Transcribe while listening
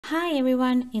Hi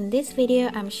everyone, in this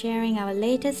video I'm sharing our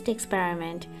latest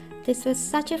experiment. This was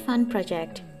such a fun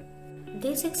project.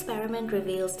 This experiment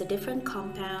reveals the different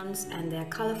compounds and their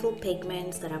colorful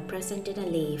pigments that are present in a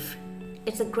leaf.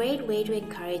 It's a great way to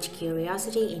encourage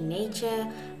curiosity in nature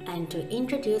and to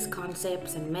introduce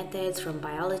concepts and methods from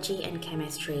biology and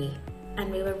chemistry.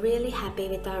 And we were really happy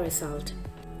with our result.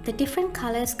 The different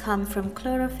colors come from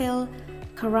chlorophyll,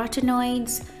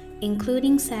 carotenoids,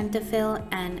 including xanthophyll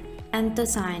and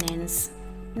anthocyanins.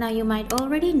 Now you might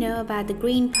already know about the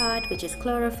green part, which is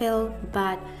chlorophyll,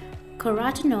 but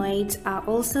carotenoids are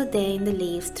also there in the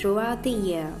leaves throughout the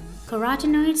year.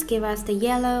 Carotenoids give us the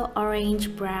yellow,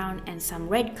 orange, brown and some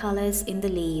red colors in the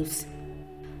leaves.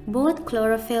 Both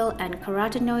chlorophyll and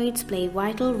carotenoids play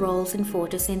vital roles in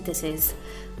photosynthesis,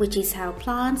 which is how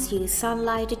plants use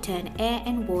sunlight to turn air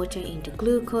and water into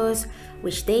glucose,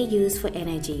 which they use for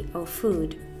energy or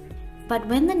food. But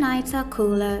when the nights are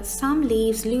cooler, some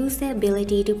leaves lose their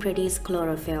ability to produce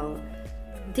chlorophyll.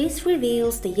 This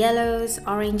reveals the yellows,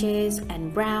 oranges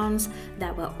and browns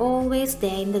that were always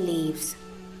there in the leaves.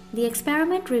 The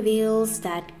experiment reveals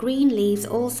that green leaves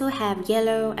also have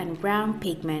yellow and brown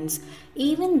pigments,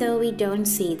 even though we don't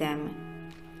see them.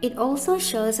 It also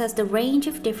shows us the range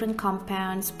of different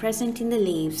compounds present in the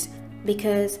leaves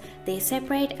because they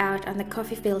separate out on the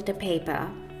coffee filter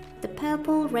paper. The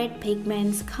purple-red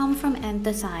pigments come from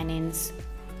anthocyanins.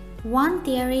 One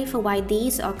theory for why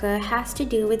these occur has to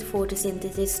do with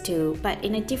photosynthesis too, but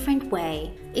in a different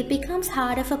way. It becomes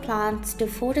harder for plants to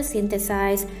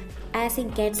photosynthesize as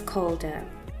it gets colder.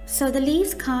 So the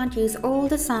leaves can't use all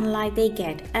the sunlight they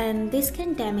get, and this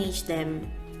can damage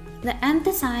them. The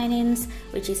anthocyanins,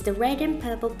 which is the red and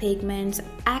purple pigments,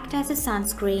 act as a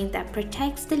sunscreen that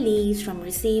protects the leaves from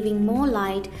receiving more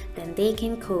light than they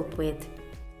can cope with.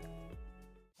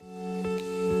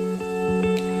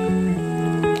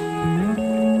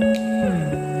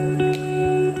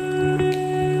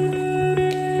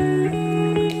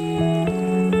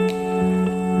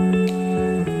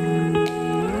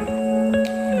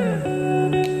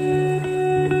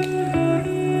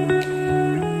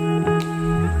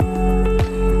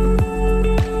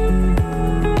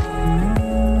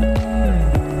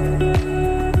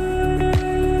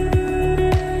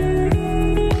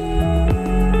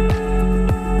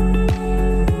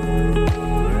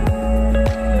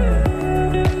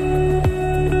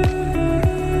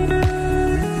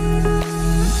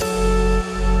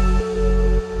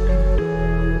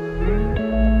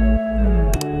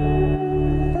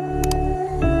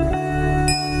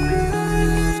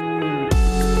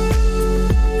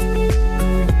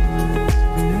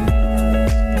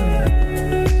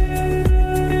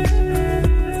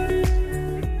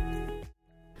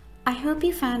 I hope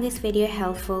you found this video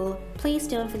helpful. Please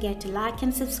don't forget to like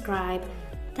and subscribe.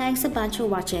 Thanks a bunch for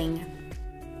watching.